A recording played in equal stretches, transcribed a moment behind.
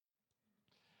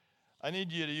I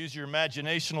need you to use your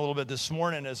imagination a little bit this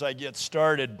morning as I get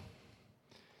started.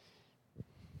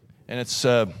 And it's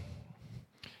kind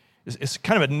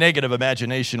of a negative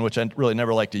imagination, which I really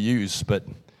never like to use. But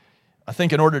I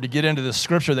think in order to get into the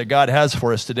scripture that God has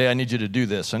for us today, I need you to do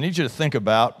this. I just need you to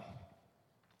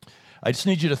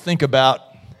think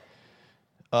about,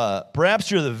 perhaps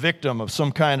you're the victim of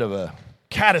some kind of a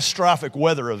catastrophic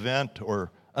weather event or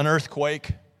an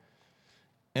earthquake,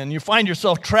 and you find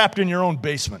yourself trapped in your own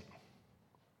basement.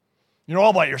 You're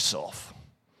all by yourself.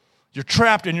 You're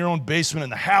trapped in your own basement,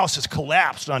 and the house has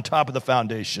collapsed on top of the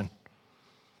foundation.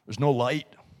 There's no light.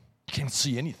 You can't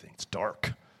see anything. It's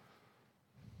dark.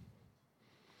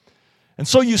 And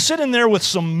so you sit in there with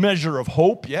some measure of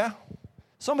hope, yeah?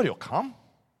 Somebody will come.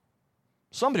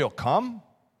 Somebody will come.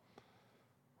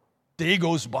 Day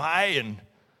goes by, and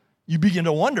you begin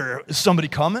to wonder, is somebody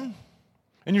coming?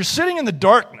 And you're sitting in the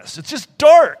darkness. It's just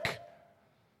dark.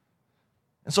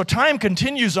 And so time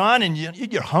continues on, and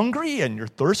you're hungry and you're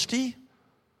thirsty.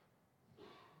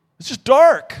 It's just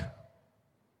dark.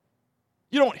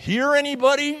 You don't hear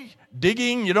anybody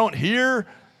digging. You don't hear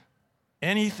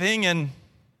anything. And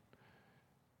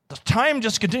the time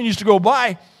just continues to go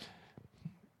by.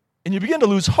 And you begin to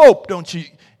lose hope, don't you?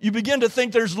 You begin to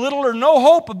think there's little or no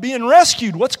hope of being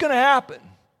rescued. What's going to happen?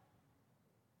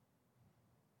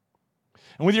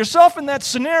 And with yourself in that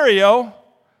scenario,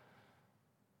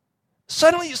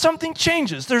 suddenly something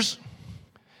changes. There's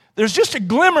just a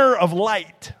glimmer of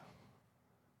light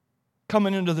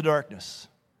coming into the darkness.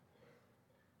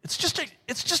 It's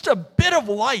just a bit of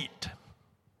light.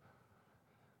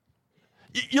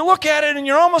 You look at it and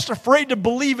you're almost afraid to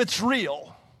believe it's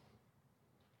real.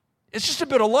 It's just a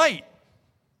bit of light.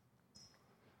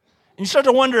 And you start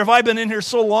to wonder, have I been in here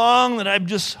so long that I'm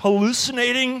just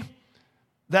hallucinating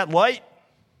that light?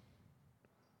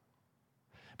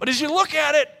 But as you look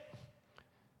at it,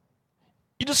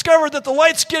 you discover that the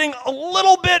light's getting a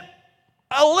little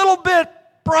bit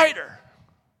brighter.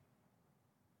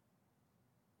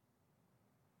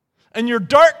 And your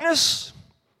darkness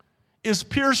is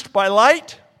pierced by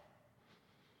light,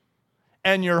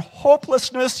 and your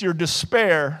hopelessness, your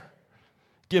despair,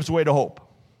 gives way to hope.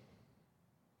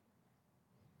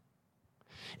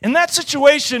 In that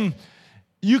situation,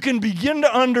 you can begin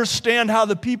to understand how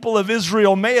the people of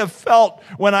Israel may have felt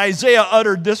when Isaiah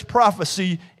uttered this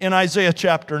prophecy in Isaiah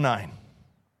chapter 9.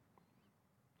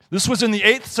 This was in the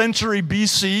 8th century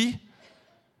BC,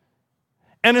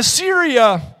 and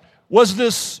Assyria was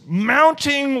this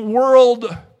mounting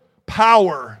world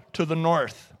power to the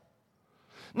north.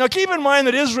 Now keep in mind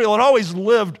that Israel had always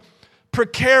lived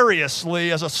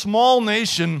precariously as a small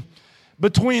nation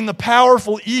between the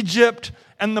powerful Egypt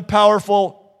and the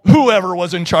powerful whoever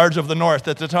was in charge of the north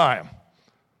at the time.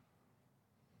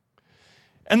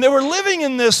 And they were living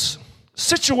in this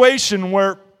situation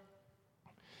where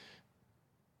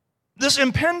this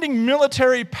impending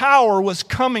military power was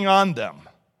coming on them.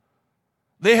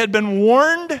 They had been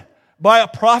warned by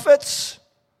prophets,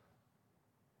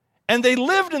 and they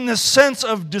lived in this sense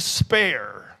of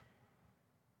despair,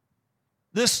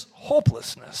 this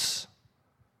hopelessness,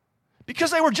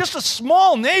 because they were just a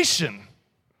small nation.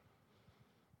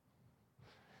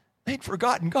 They'd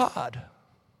forgotten God.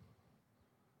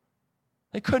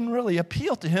 They couldn't really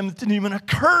appeal to Him. It didn't even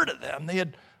occur to them. They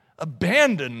had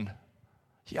abandoned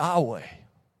Yahweh.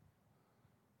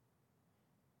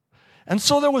 And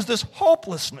so there was this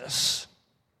hopelessness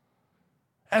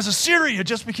as Assyria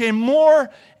just became more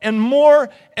and more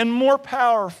and more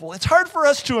powerful. It's hard for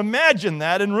us to imagine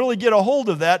that and really get a hold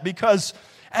of that because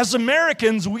as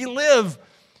Americans, we live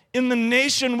in the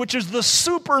nation which is the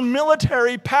super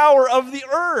military power of the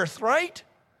earth, right?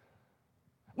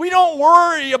 We don't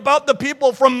worry about the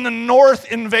people from the north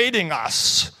invading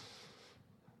us.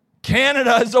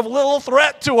 Canada is of little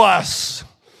threat to us.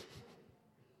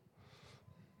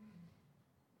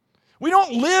 We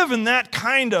don't live in that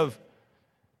kind of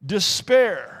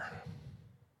despair.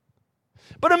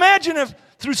 But imagine if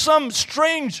through some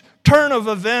strange turn of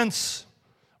events,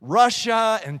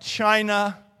 Russia and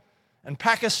China and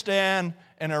Pakistan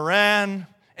and Iran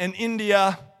and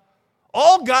India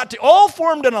all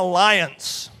formed an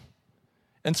alliance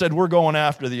and said, we're going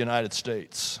after the United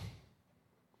States.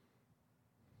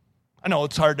 I know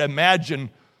it's hard to imagine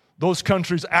those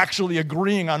countries actually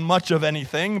agreeing on much of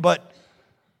anything, but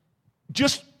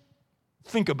just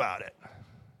think about it.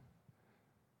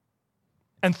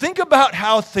 And think about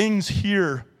how things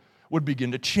here would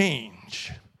begin to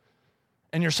change.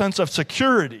 And your sense of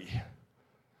security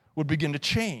would begin to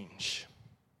change.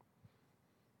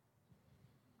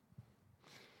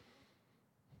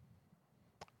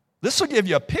 This will give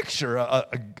you a picture,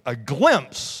 a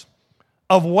glimpse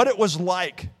of what it was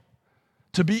like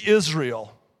to be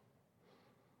Israel.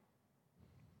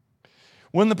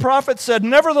 When the prophet said,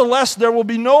 "Nevertheless, there will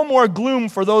be no more gloom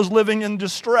for those living in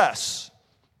distress."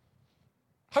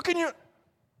 How can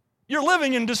you're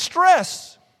living in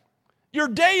distress. Your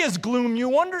day is gloom. You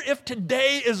wonder if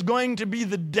today is going to be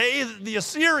the day that the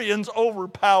Assyrians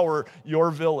overpower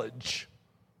your village.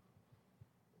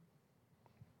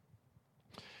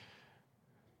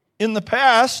 In the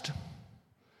past,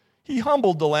 he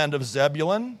humbled the land of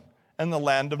Zebulun and the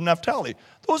land of Naphtali.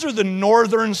 Those are the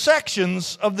northern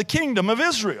sections of the kingdom of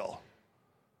Israel.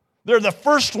 They're the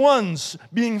first ones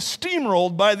being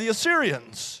steamrolled by the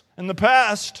Assyrians. In the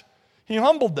past, he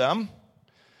humbled them.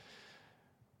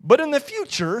 But in the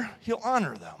future, he'll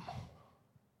honor them.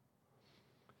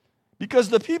 Because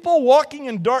the people walking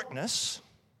in darkness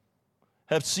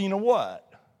have seen a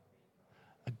what?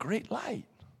 A great light.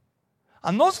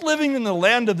 On those living in the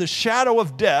land of the shadow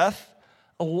of death,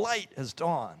 a light has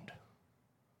dawned.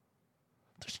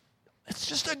 It's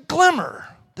just a glimmer,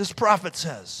 this prophet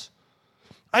says.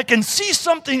 I can see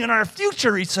something in our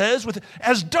future, he says, with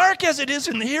as dark as it is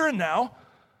in the here and now,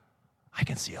 I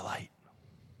can see a light.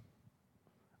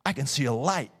 I can see a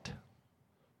light.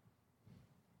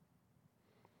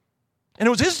 And it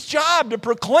was his job to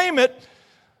proclaim it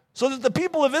so that the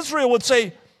people of Israel would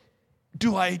say,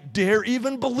 do I dare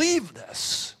even believe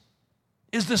this?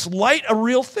 Is this light a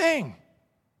real thing?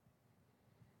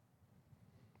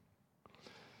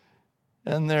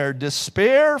 And their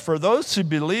despair for those who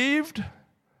believed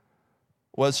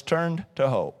was turned to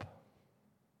hope.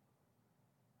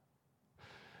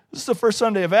 This is the first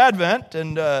Sunday of Advent,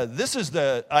 and this is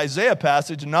the Isaiah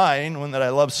passage 9, one that I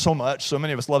love so much, so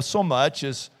many of us love so much,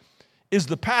 is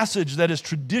the passage that is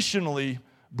traditionally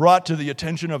brought to the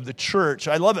attention of the church.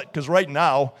 I love it because right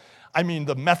now, I mean,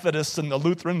 the Methodists and the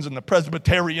Lutherans and the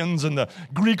Presbyterians and the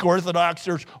Greek Orthodox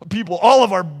Church people, all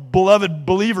of our beloved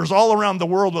believers all around the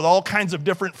world with all kinds of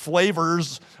different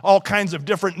flavors, all kinds of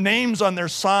different names on their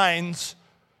signs,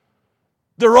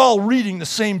 they're all reading the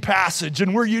same passage,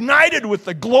 and we're united with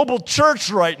the global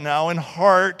church right now in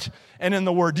heart and in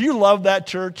the word. Do you love that,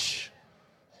 church?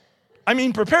 I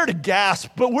mean, prepare to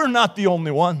gasp, but we're not the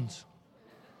only ones.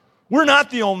 We're not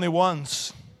the only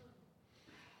ones.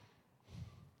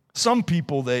 Some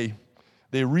people, they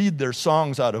read their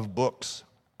songs out of books.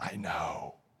 I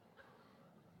know.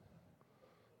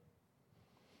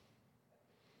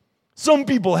 Some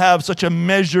people have such a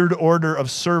measured order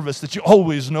of service that you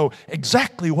always know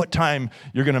exactly what time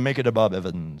you're going to make it above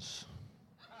Evans.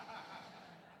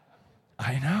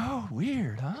 I know.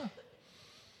 Weird, huh?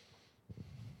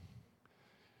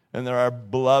 And there are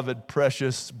beloved,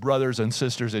 precious brothers and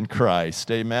sisters in Christ.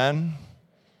 Amen?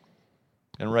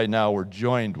 And right now we're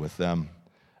joined with them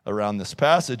around this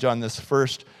passage on this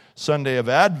first Sunday of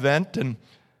Advent. And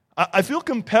I feel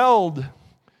compelled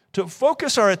to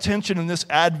focus our attention in this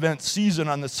Advent season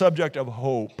on the subject of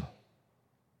hope.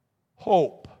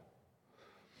 Hope.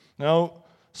 Now,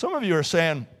 some of you are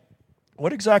saying,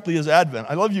 what exactly is Advent?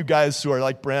 I love you guys who are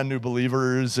like brand new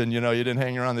believers and you didn't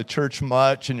hang around the church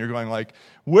much and you're going like,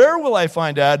 where will I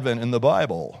find Advent in the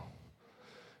Bible?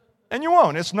 And you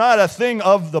won't. It's not a thing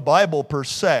of the Bible per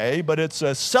se, but it's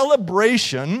a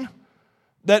celebration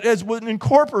that has been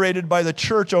incorporated by the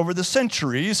church over the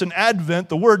centuries. And Advent,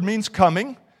 the word means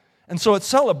coming, and so it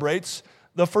celebrates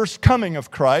the first coming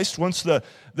of Christ. Once the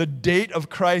date of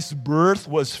Christ's birth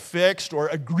was fixed or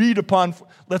agreed upon,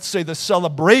 let's say the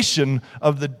celebration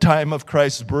of the time of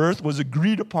Christ's birth was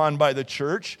agreed upon by the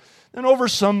church, then over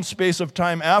some space of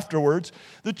time afterwards,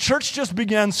 the church just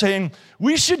began saying,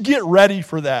 we should get ready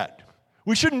for that.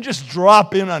 We shouldn't just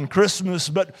drop in on Christmas,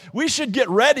 but we should get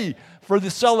ready for the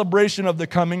celebration of the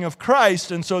coming of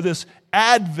Christ. And so this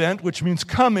Advent, which means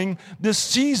coming, this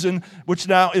season, which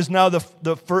now is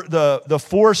the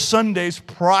 4 Sundays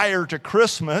prior to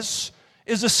Christmas,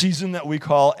 is a season that we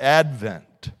call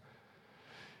Advent.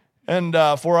 And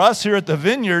for us here at the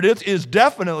Vineyard, it is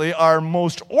definitely our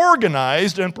most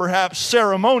organized and perhaps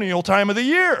ceremonial time of the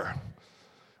year.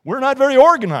 We're not very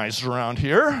organized around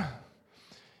here.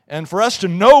 And for us to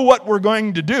know what we're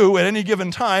going to do at any given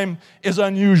time is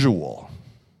unusual.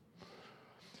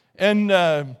 And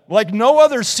like no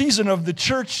other season of the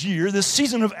church year, this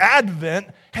season of Advent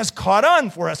has caught on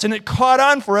for us. And it caught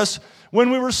on for us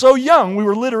when we were so young. We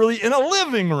were literally in a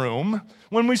living room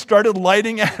when we started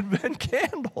lighting Advent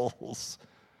candles.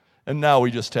 And now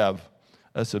we just have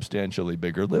a substantially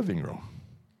bigger living room.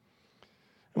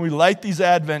 And we light these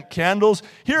Advent candles.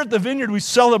 Here at the Vineyard, we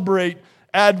celebrate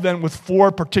Advent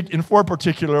in four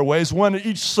particular ways. One,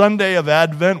 each Sunday of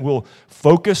Advent, we'll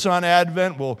focus on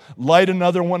Advent. We'll light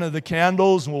another one of the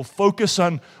candles, and we'll focus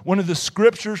on one of the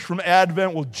scriptures from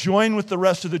Advent. We'll join with the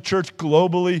rest of the church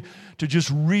globally to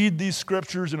just read these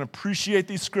scriptures and appreciate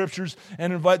these scriptures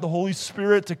and invite the Holy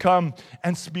Spirit to come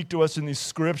and speak to us in these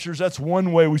scriptures. That's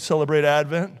one way we celebrate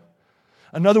Advent.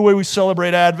 Another way we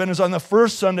celebrate Advent is on the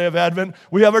first Sunday of Advent,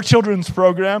 we have our children's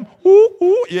program. Ooh,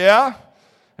 ooh, yeah.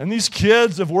 And these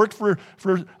kids have worked for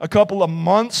a couple of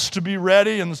months to be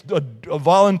ready, and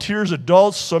volunteers,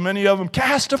 adults, so many of them,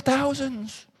 cast of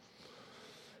thousands.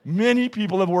 Many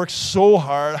people have worked so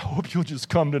hard. I hope you'll just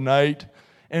come tonight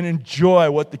and enjoy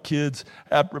what the kids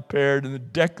have prepared in the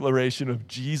declaration of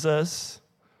Jesus.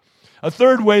 A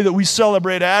third way that we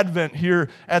celebrate Advent here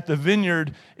at the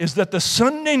Vineyard is that the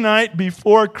Sunday night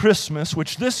before Christmas,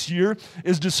 which this year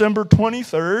is December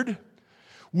 23rd,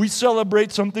 we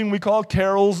celebrate something we call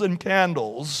Carols and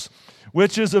Candles,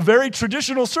 which is a very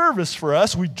traditional service for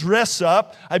us. We dress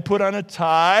up. I put on a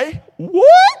tie.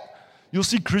 What? You'll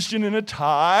see Christian in a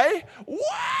tie.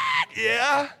 What?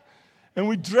 Yeah. And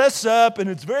we dress up, and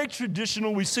it's very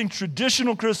traditional. We sing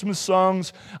traditional Christmas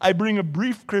songs. I bring a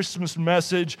brief Christmas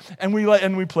message, and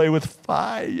we play with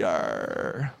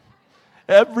fire.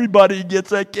 Everybody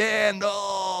gets a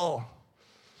candle.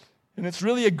 And it's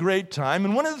really a great time.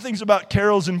 And one of the things about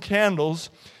Carols and Candles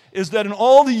is that in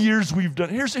all the years we've done,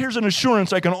 here's an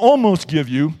assurance I can almost give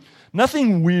you,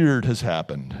 nothing weird has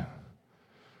happened.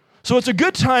 So it's a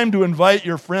good time to invite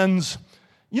your friends.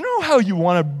 You know how you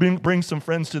want to bring some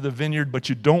friends to the Vineyard, but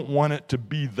you don't want it to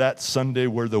be that Sunday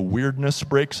where the weirdness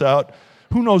breaks out?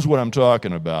 Who knows what I'm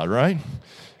talking about, right?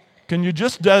 Can you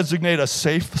just designate a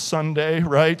safe Sunday,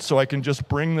 right? So I can just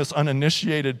bring this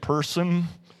uninitiated person?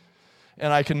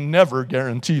 And I can never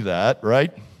guarantee that,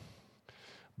 right?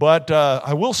 But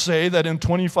I will say that in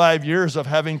 25 years of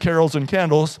having Carols and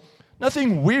Candles,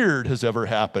 nothing weird has ever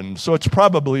happened. So it's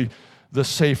probably the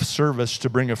safe service to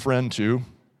bring a friend to.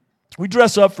 We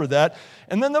dress up for that.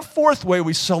 And then the fourth way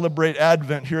we celebrate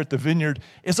Advent here at the Vineyard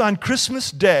is on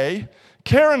Christmas Day.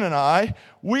 Karen and I,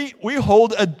 we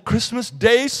hold a Christmas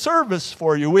Day service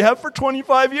for you. We have for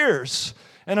 25 years.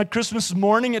 And on Christmas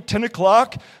morning at 10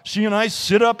 o'clock, she and I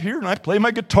sit up here, and I play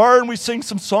my guitar, and we sing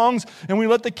some songs, and we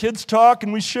let the kids talk,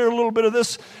 and we share a little bit of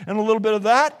this and a little bit of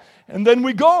that, and then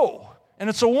we go. And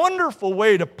it's a wonderful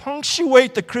way to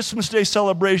punctuate the Christmas Day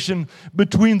celebration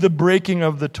between the breaking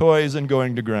of the toys and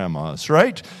going to Grandma's,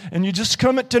 right? And you just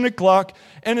come at 10 o'clock,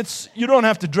 and you don't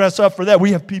have to dress up for that.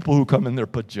 We have people who come in their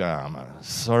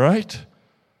pajamas, all right?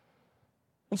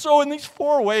 And so in these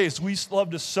four ways, we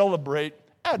love to celebrate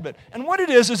Advent. And what it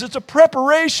is it's a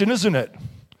preparation, isn't it,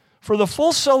 for the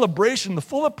full celebration, the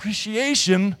full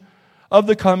appreciation of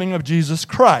the coming of Jesus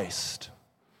Christ.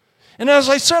 And as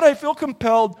I said, I feel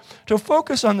compelled to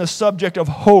focus on the subject of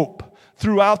hope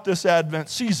throughout this Advent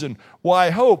season.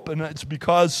 Why hope? And it's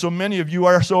because so many of you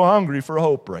are so hungry for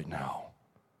hope right now.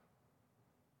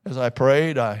 As I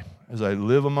prayed, as I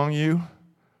live among you,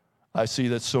 I see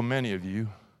that so many of you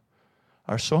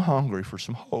are so hungry for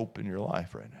some hope in your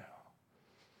life right now.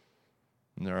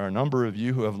 And there are a number of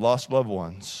you who have lost loved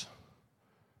ones.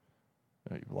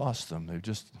 You've lost them. They've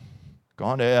just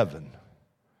gone to heaven.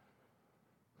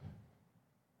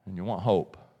 And you want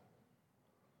hope.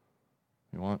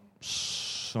 You want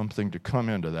something to come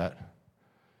into that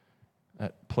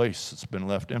place that's been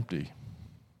left empty.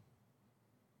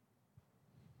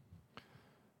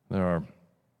 There are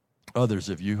others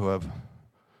of you who have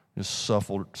just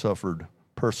suffered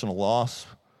personal loss.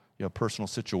 You have personal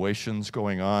situations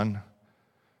going on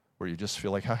where you just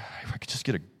feel like, if I could just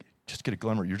get a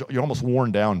glimmer. You're almost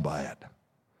worn down by it.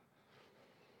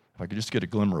 If I could just get a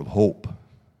glimmer of hope.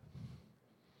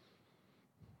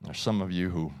 There's some of you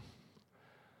who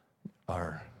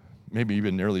are maybe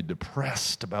even nearly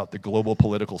depressed about the global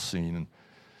political scene and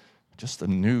just the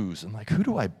news. And like, who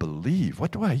do I believe?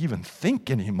 What do I even think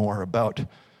anymore about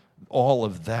all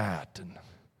of that? And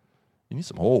you need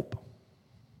some hope.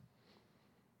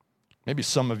 Maybe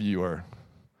some of you are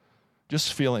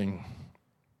just feeling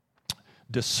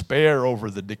despair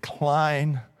over the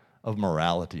decline of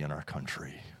morality in our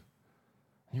country.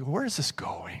 You go, where is this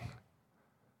going?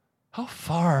 How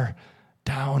far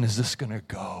down is this going to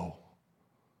go?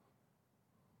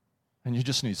 And you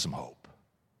just need some hope.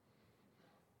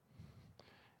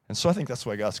 And so I think that's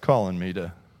why God's calling me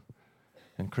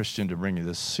and Christian to bring you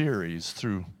this series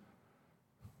through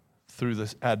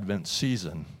this Advent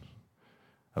season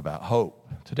about hope.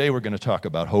 Today we're going to talk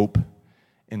about hope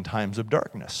in times of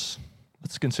darkness.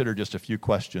 Let's consider just a few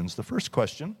questions. The first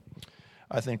question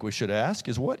I think we should ask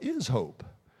is, what is hope?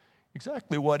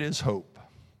 Exactly what is hope?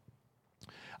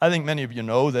 I think many of you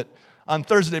know that on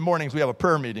Thursday mornings we have a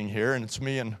prayer meeting here, and it's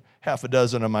me and half a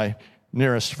dozen of my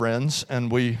nearest friends,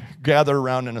 and we gather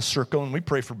around in a circle, and we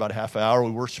pray for about a half hour. We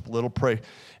worship a little, pray.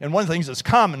 And one of the things that's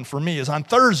common for me is on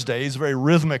Thursdays, very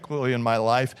rhythmically in my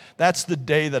life, that's the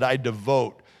day that I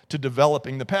devote to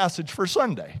developing the passage for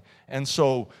Sunday. And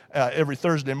so every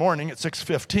Thursday morning at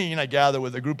 6:15, I gather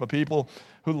with a group of people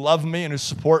who love me and who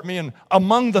support me. And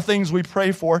among the things we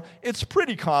pray for, it's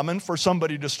pretty common for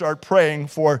somebody to start praying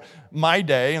for my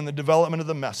day and the development of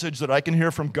the message that I can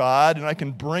hear from God and I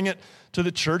can bring it to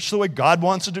the church the way God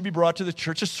wants it to be brought to the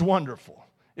church. It's wonderful.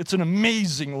 It's an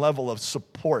amazing level of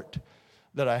support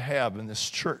that I have in this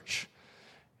church.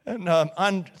 And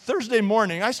on Thursday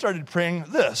morning, I started praying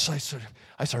this. I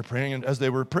started praying, and as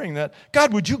they were praying that,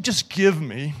 God, would you just give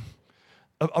me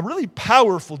a really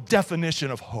powerful definition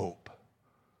of hope?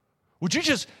 Would you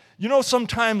just,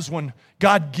 sometimes when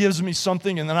God gives me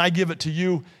something and then I give it to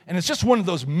you, and it's just one of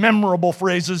those memorable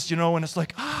phrases, and it's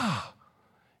like,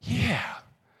 yeah.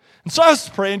 And so I was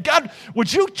praying, God,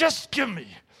 would you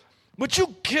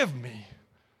give me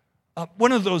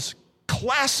one of those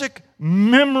classic,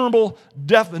 memorable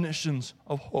definitions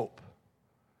of hope?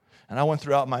 And I went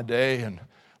throughout my day and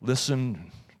listened,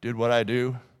 and did what I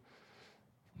do.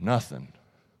 Nothing.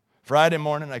 Friday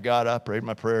morning, I got up, prayed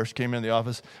my prayers, came in the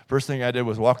office. First thing I did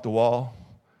was walk the wall,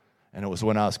 and it was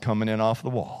when I was coming in off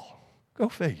the wall. Go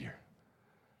figure.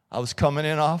 I was coming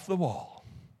in off the wall.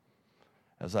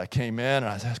 As I came in,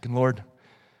 I was asking, Lord,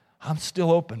 I'm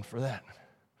still open for that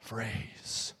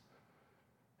phrase.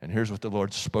 And here's what the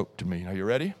Lord spoke to me. Are you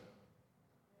ready?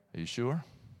 Are you sure?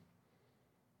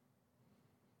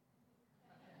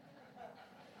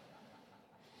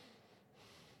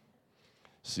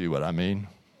 See what I mean?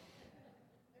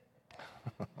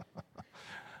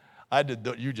 I did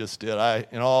what you just did.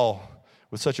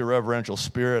 With such a reverential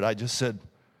spirit, I just said,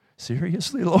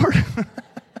 seriously, Lord?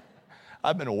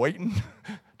 I've been waiting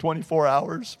 24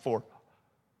 hours for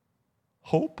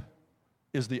hope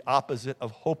is the opposite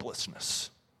of hopelessness.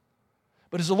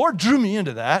 But as the Lord drew me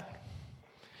into that,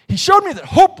 He showed me that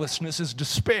hopelessness is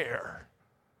despair.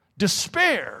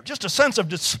 Despair, just a sense of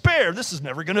despair. This is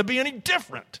never going to be any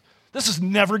different. This is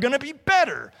never going to be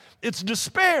better. It's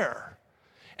despair.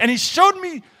 And He showed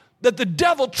me that the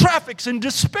devil traffics in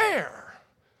despair.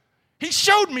 He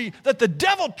showed me that the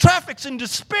devil traffics in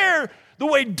despair the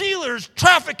way dealers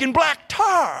traffic in black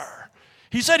tar.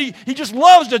 He said he just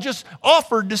loves to just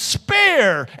offer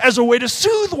despair as a way to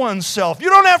soothe oneself. You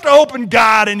don't have to hope in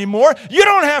God anymore. You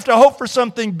don't have to hope for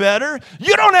something better.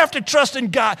 You don't have to trust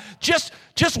in God. Just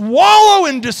wallow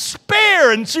in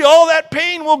despair and see all that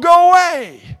pain will go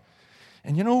away.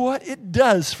 And you know what? It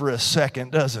does for a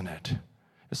second, doesn't it?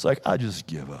 It's like, I just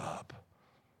give up.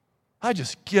 I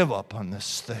just give up on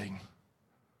this thing.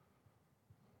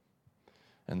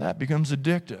 And that becomes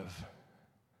addictive.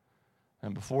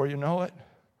 And before you know it,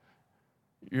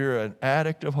 you're an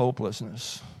addict of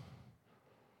hopelessness.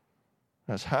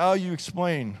 That's how you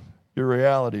explain your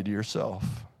reality to yourself.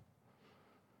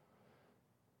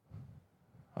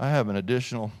 I have an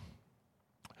additional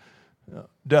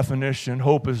definition.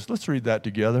 Hope is, let's read that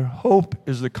together. Hope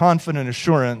is the confident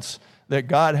assurance that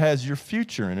God has your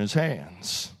future in His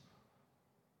hands.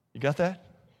 You got that?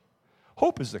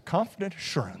 Hope is the confident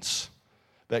assurance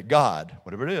that God,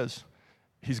 whatever it is,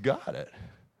 He's got it.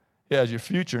 He has your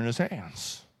future in His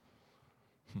hands.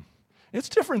 It's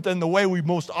different than the way we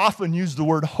most often use the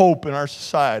word hope in our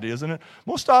society, isn't it?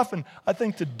 Most often, I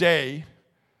think today,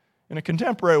 in a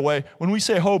contemporary way, when we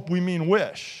say hope, we mean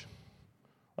wish.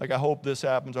 Like, I hope this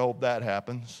happens, I hope that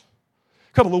happens.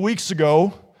 A couple of weeks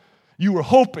ago, you were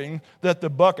hoping that the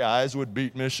Buckeyes would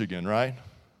beat Michigan, right?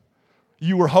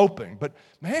 You were hoping. But,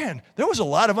 man, there was a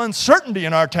lot of uncertainty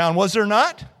in our town, was there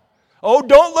not? Oh,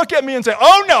 don't look at me and say,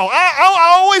 oh, no,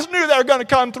 I always knew they were going to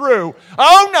come through.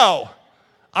 Oh, no,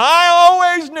 I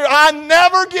always knew. I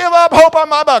never give up hope on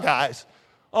my Buckeyes.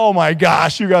 Oh, my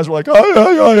gosh, you guys were like,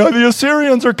 the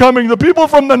Assyrians are coming, the people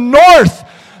from the north.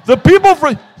 The people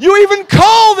from, you even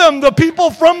call them the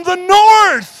people from the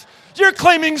north. You're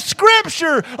claiming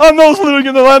Scripture on those living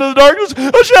in the land of the darkness.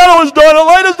 A shadow is dawn, a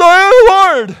light is dawn,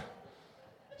 Lord.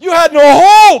 You had no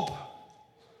hope.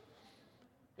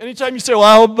 Anytime you say, well,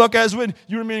 I hope Buckeyes win,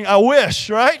 you're meaning, I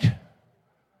wish, right?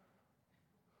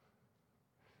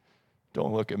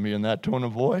 Don't look at me in that tone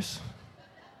of voice.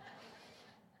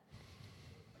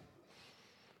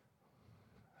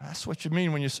 That's what you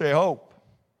mean when you say hope.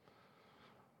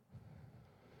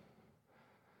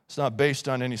 It's not based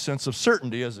on any sense of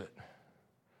certainty, is it?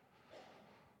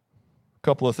 A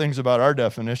couple of things about our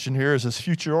definition here is it's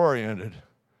future-oriented.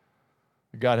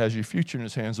 God has your future in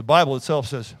His hands. The Bible itself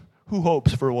says who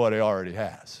hopes for what he already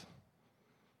has?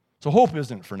 So hope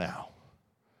isn't for now.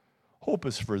 Hope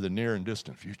is for the near and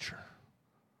distant future.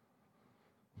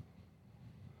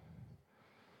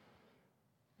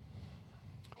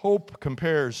 Hope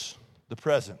compares the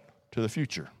present to the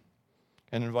future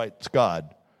and invites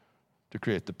God to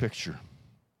create the picture.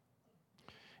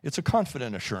 It's a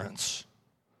confident assurance.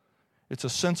 It's a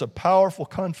sense of powerful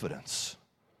confidence.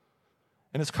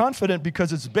 And it's confident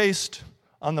because it's based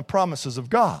on the promises of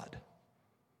God.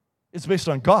 It's based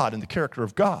on God and the character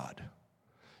of God.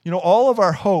 You know, all of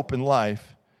our hope in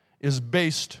life is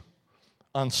based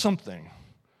on something.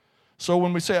 So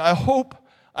when we say, I hope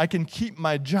I can keep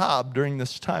my job during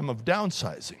this time of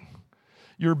downsizing,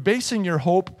 you're basing your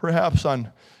hope perhaps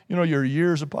on, your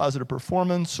years of positive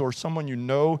performance or someone you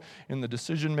know in the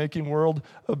decision-making world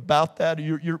about that.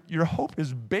 Your hope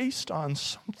is based on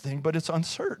something, but it's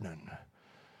uncertain.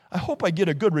 I hope I get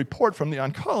a good report from the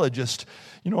oncologist,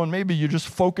 and maybe you're just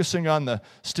focusing on the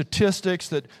statistics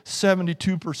that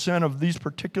 72% of these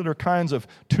particular kinds of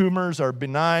tumors are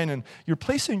benign, and you're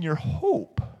placing your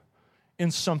hope in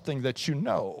something that you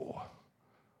know.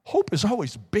 Hope is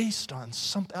always based on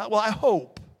something. Well, I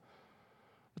hope.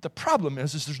 But the problem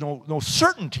is there's no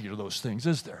certainty to those things,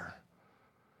 is there?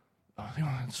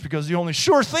 It's because the only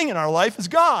sure thing in our life is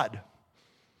God.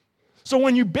 So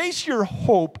when you base your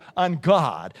hope on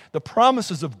God, the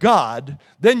promises of God,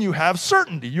 then you have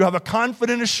certainty. You have a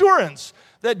confident assurance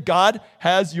that God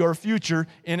has your future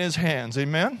in His hands.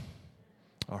 Amen?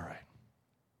 All right.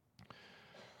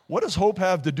 What does hope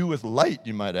have to do with light,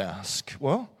 you might ask?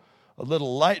 Well, a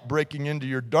little light breaking into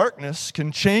your darkness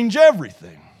can change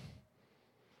everything.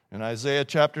 In Isaiah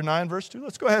chapter 9, verse 2,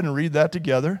 let's go ahead and read that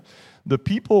together. The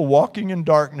people walking in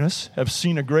darkness have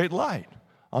seen a great light.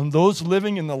 On those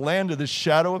living in the land of the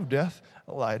shadow of death,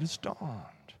 a light has dawned.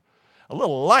 A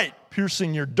little light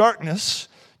piercing your darkness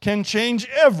can change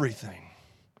everything.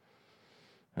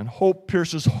 And hope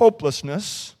pierces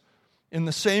hopelessness in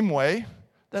the same way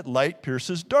that light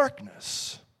pierces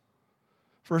darkness.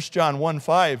 1 John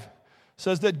 1:5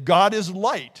 says that God is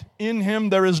light. In Him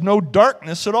there is no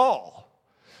darkness at all.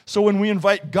 So when we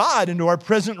invite God into our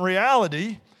present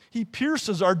reality, He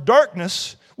pierces our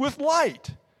darkness with light.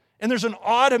 And there's an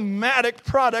automatic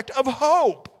product of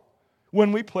hope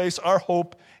when we place our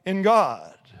hope in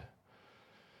God.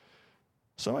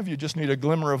 Some of you just need a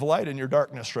glimmer of light in your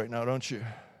darkness right now, don't you?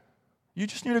 You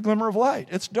just need a glimmer of light.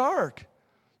 It's dark.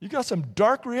 You've got some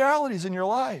dark realities in your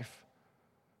life.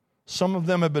 Some of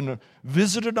them have been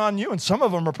visited on you, and some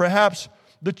of them are perhaps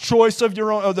the choice of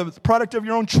your own, or the product of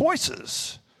your own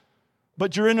choices.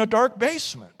 But you're in a dark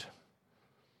basement,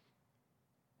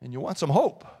 and you want some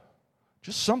hope.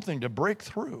 Just something to break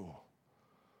through.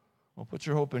 Well, put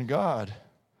your hope in God.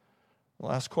 The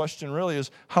last question really is,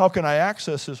 how can I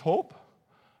access His hope?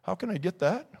 How can I get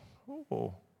that?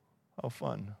 Oh, how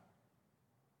fun.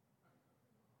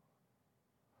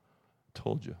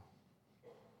 Told you.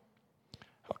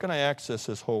 How can I access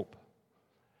His hope?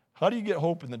 How do you get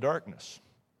hope in the darkness?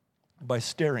 By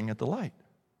staring at the light.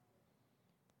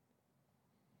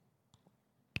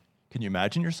 Can you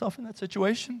imagine yourself in that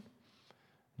situation?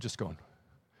 Just going,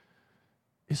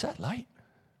 is that light?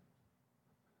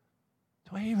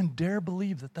 Do I even dare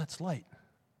believe that that's light?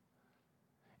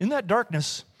 In that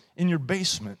darkness, in your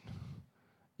basement,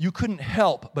 you couldn't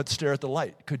help but stare at the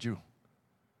light, could you?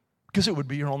 Because it would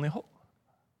be your only hope.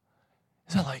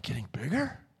 Is that light getting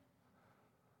bigger?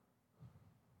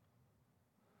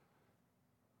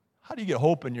 How do you get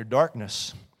hope in your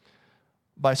darkness?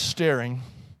 By staring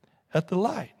at the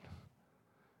light.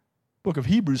 Book of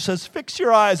Hebrews says, fix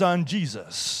your eyes on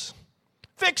Jesus.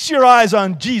 Fix your eyes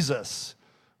on Jesus,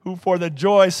 who for the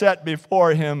joy set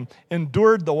before Him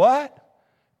endured the what?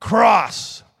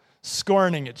 Cross,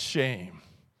 scorning its shame.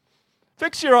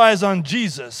 Fix your eyes on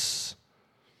Jesus.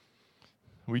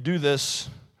 We do this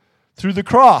through the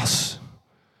cross.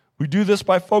 We do this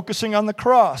by focusing on the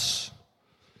cross.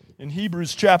 In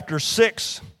Hebrews chapter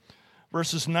 6,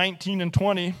 verses 19 and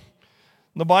 20,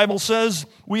 the Bible says,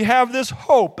 we have this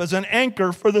hope as an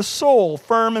anchor for the soul,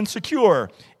 firm and secure.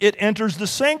 It enters the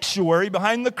sanctuary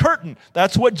behind the curtain.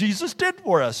 That's what Jesus did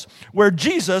for us, where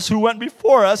Jesus, who went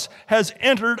before us, has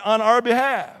entered on our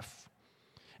behalf.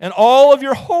 And all of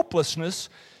your hopelessness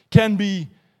can be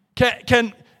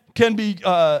overcome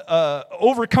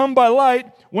by light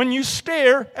when you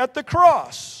stare at the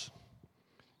cross.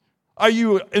 Are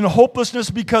you in hopelessness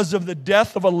because of the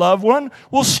death of a loved one?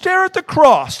 Well, stare at the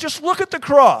cross. Just look at the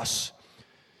cross.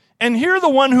 And hear the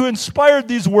one who inspired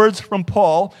these words from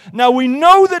Paul. Now we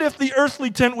know that if the earthly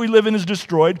tent we live in is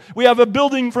destroyed, we have a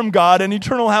building from God, an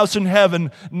eternal house in heaven,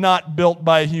 not built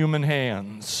by human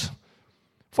hands.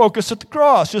 Focus at the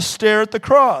cross. Just stare at the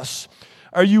cross.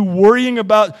 Are you worrying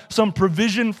about some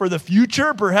provision for the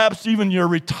future? Perhaps even your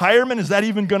retirement? Is that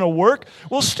even going to work?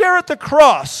 Well, stare at the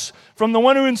cross from the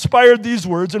one who inspired these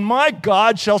words, and my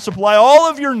God shall supply all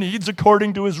of your needs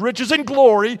according to his riches and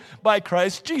glory by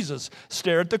Christ Jesus.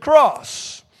 Stare at the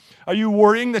cross. Are you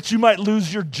worrying that you might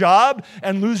lose your job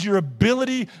and lose your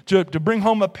ability to bring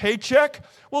home a paycheck?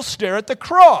 Well, stare at the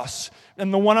cross.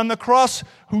 And the one on the cross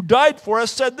who died for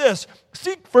us said this,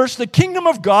 seek first the kingdom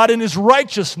of God and his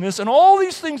righteousness, and all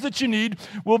these things that you need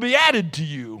will be added to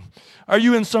you. Are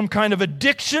you in some kind of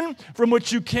addiction from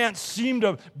which you can't seem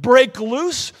to break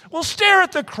loose? Well, stare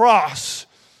at the cross.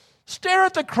 Stare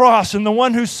at the cross and the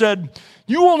one who said,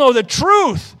 you will know the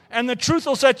truth, and the truth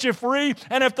will set you free,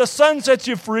 and if the Son sets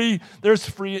you free,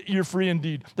 you're free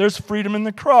indeed. There's freedom in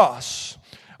the cross.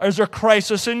 Is there a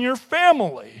crisis in your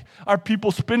family? Are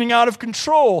people spinning out of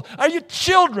control? Are your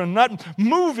children not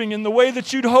moving in the way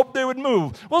that you'd hope they would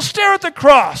move? Well, stare at the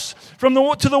cross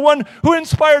to the one who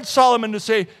inspired Solomon to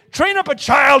say, train up a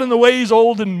child in the way he's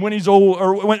old, and when he's old,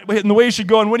 or in the way he should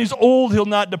go, and when he's old, he'll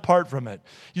not depart from it.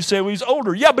 You say, well, he's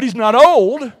older. Yeah, but he's not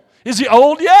old. Is he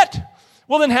old yet?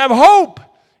 Well, then have hope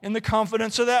in the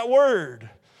confidence of that word.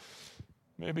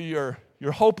 Maybe your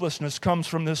hopelessness comes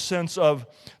from this sense of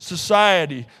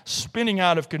society spinning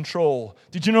out of control.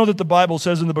 Did you know that the Bible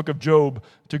says in the book of Job,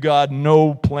 to God,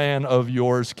 no plan of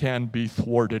yours can be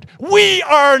thwarted? We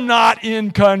are not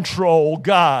in control.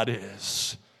 God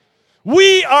is.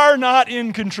 We are not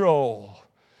in control.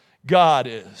 God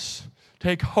is.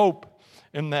 Take hope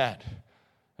in that.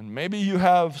 And maybe you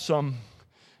have some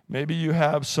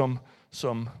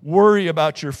worry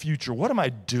about your future. What am I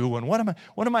doing? What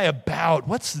am I about?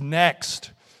 What's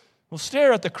next? Well,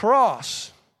 stare at the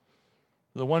cross.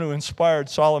 The one who inspired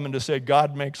Solomon to say,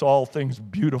 God makes all things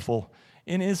beautiful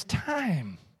in his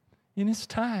time. In his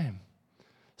time.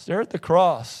 Stare at the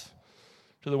cross.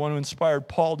 To the one who inspired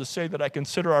Paul to say that I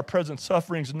consider our present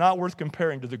sufferings not worth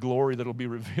comparing to the glory that will be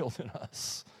revealed in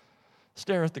us.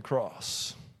 Stare at the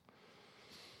cross.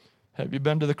 Have you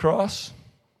been to the cross?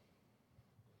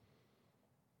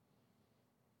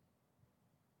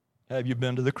 Have you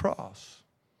been to the cross?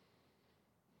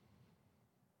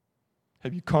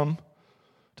 Have you come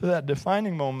to that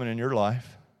defining moment in your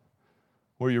life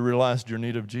where you realized your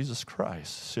need of Jesus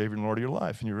Christ, Savior and Lord of your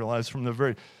life, and you realized from the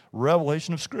very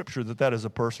revelation of Scripture that that is a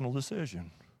personal decision?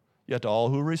 Yet to all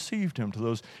who received him, to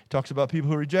those, he talks about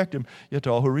people who reject him, yet to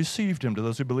all who received him, to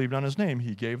those who believed on his name,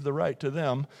 he gave the right to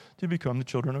them to become the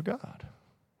children of God.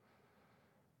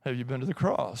 Have you been to the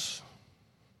cross?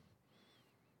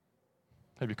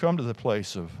 Have you come to the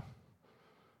place of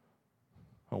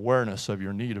awareness of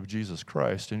your need of Jesus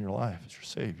Christ in your life as your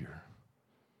Savior?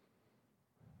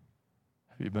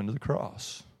 Have you been to the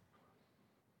cross?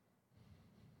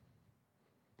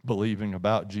 Believing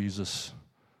about Jesus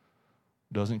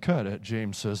doesn't cut it.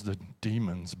 James says the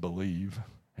demons believe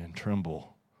and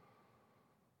tremble.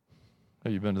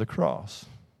 Have you been to the cross?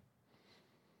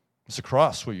 It's the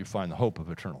cross where you find the hope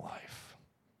of eternal life.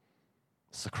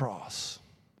 It's the cross.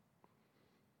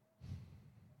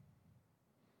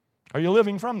 Are you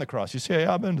living from the cross? You say, hey,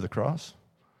 I've been to the cross.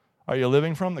 Are you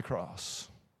living from the cross?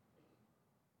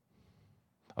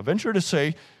 I venture to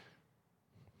say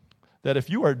that if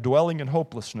you are dwelling in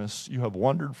hopelessness, you have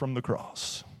wandered from the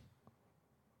cross.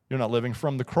 You're not living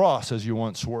from the cross as you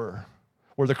once were,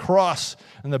 where the cross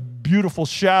and the beautiful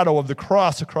shadow of the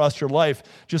cross across your life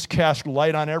just cast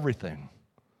light on everything.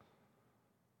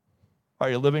 Are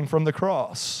you living from the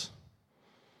cross?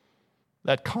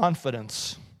 That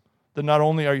confidence that not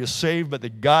only are you saved, but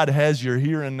that God has your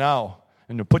here and now,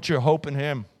 and to put your hope in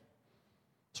him.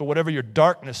 So whatever your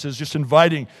darkness is, just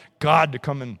inviting God to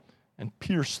come in and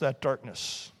pierce that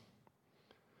darkness.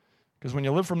 Because when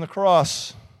you live from the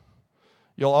cross,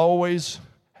 you'll always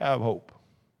have hope.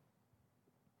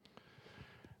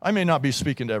 I may not be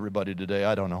speaking to everybody today,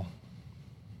 I don't know.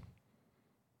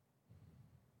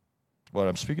 But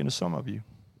I'm speaking to some of you.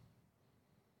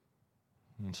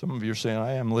 And some of you are saying,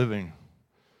 I am living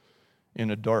in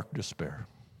a dark despair.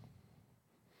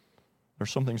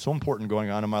 There's something so important going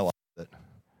on in my life that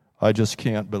I just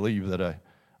can't believe that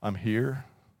I'm here.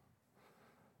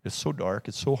 It's so dark,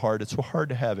 it's so hard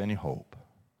to have any hope.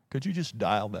 Could you just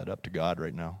dial that up to God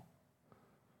right now?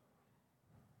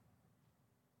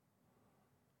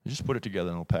 You just put it together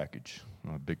in a little package,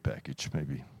 a big package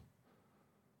maybe.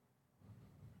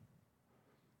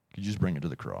 Could you just bring it to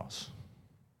the cross?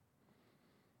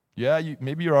 Yeah,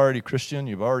 maybe you're already Christian,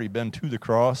 you've already been to the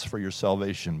cross for your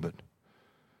salvation, but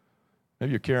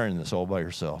maybe you're carrying this all by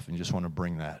yourself and you just want to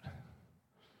bring that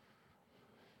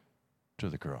to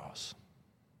the cross.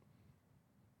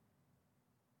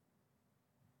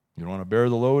 You don't want to bear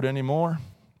the load anymore?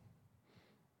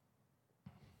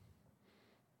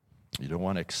 You don't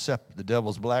want to accept the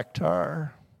devil's black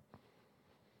tar?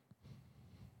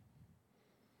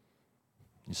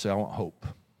 You say, I want hope.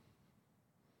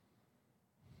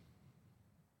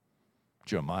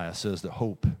 Jeremiah says that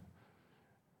hope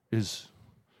is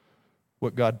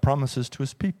what God promises to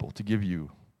his people, to give you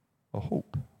a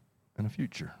hope and a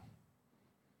future.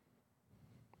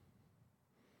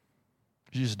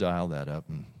 You just dial that up.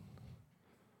 And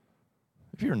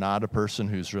if you're not a person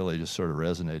who's really just sort of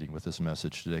resonating with this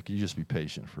message today, can you just be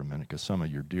patient for a minute? Because some of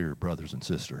your dear brothers and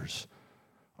sisters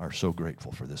are so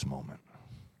grateful for this moment.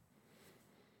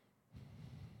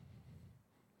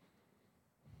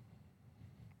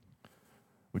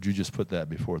 Would you just put that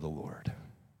before the Lord?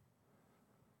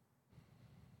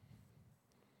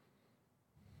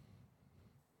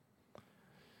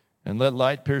 And let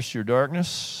light pierce your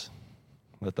darkness.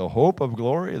 Let the hope of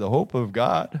glory, the hope of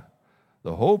God,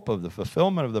 the hope of the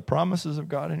fulfillment of the promises of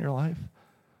God in your life,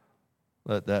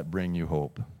 let that bring you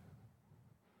hope.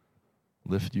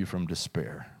 Lift you from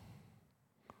despair.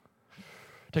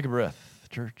 Take a breath,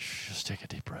 church. Just take a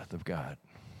deep breath of God.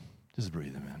 Just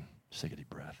breathe him in. Just take a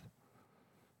deep breath.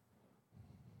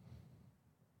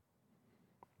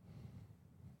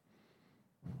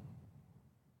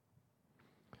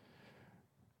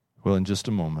 Well, in just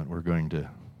a moment, we're going to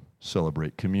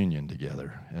celebrate communion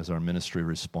together as our ministry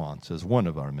response, as one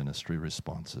of our ministry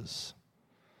responses.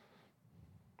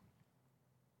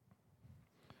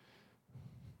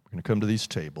 We're going to come to these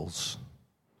tables,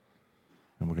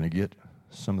 and we're going to get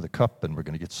some of the cup, and we're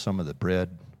going to get some of the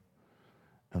bread,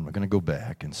 and we're going to go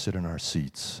back and sit in our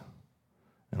seats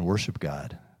and worship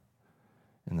God.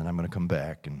 And then I'm going to come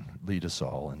back and lead us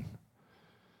all in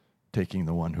taking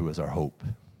the one who is our hope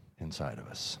inside of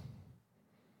us.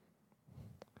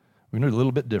 We're going to do it a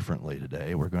little bit differently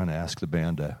today. We're going to ask the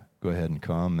band to go ahead and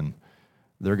come, and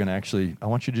they're going to actually, I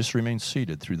want you to just remain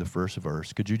seated through the first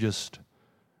verse. Could you just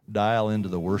dial into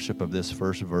the worship of this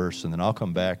first verse, and then I'll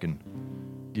come back and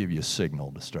give you a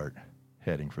signal to start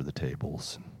heading for the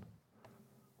tables.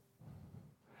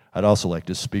 I'd also like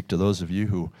to speak to those of you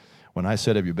who, when I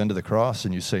said, have you been to the cross,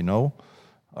 and you say no,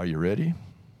 are you ready?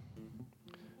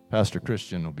 Pastor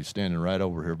Christian will be standing right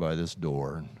over here by this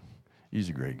door. He's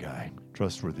a great guy,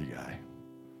 trustworthy guy.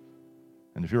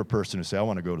 And if you're a person who say, I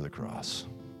want to go to the cross,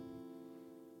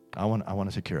 I want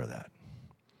to take care of that.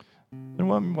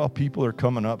 And while people are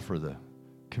coming up for the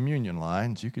communion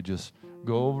lines, you could just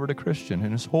go over to Christian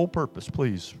and his whole purpose,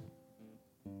 please,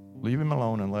 leave him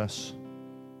alone unless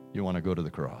you want to go to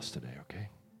the cross today, okay?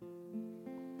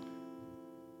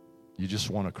 You just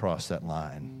want to cross that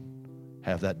line,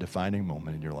 have that defining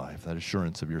moment in your life, that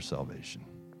assurance of your salvation.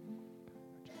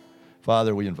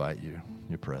 Father, we invite you,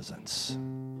 your presence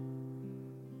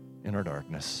in our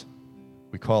darkness.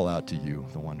 We call out to you,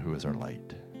 the one who is our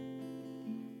light.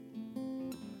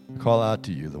 We call out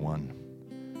to you, the one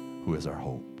who is our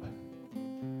hope.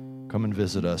 Come and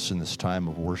visit us in this time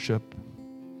of worship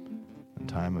and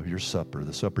time of your supper,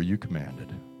 the supper you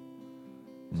commanded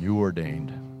and you ordained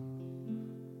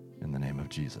in the name of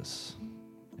Jesus.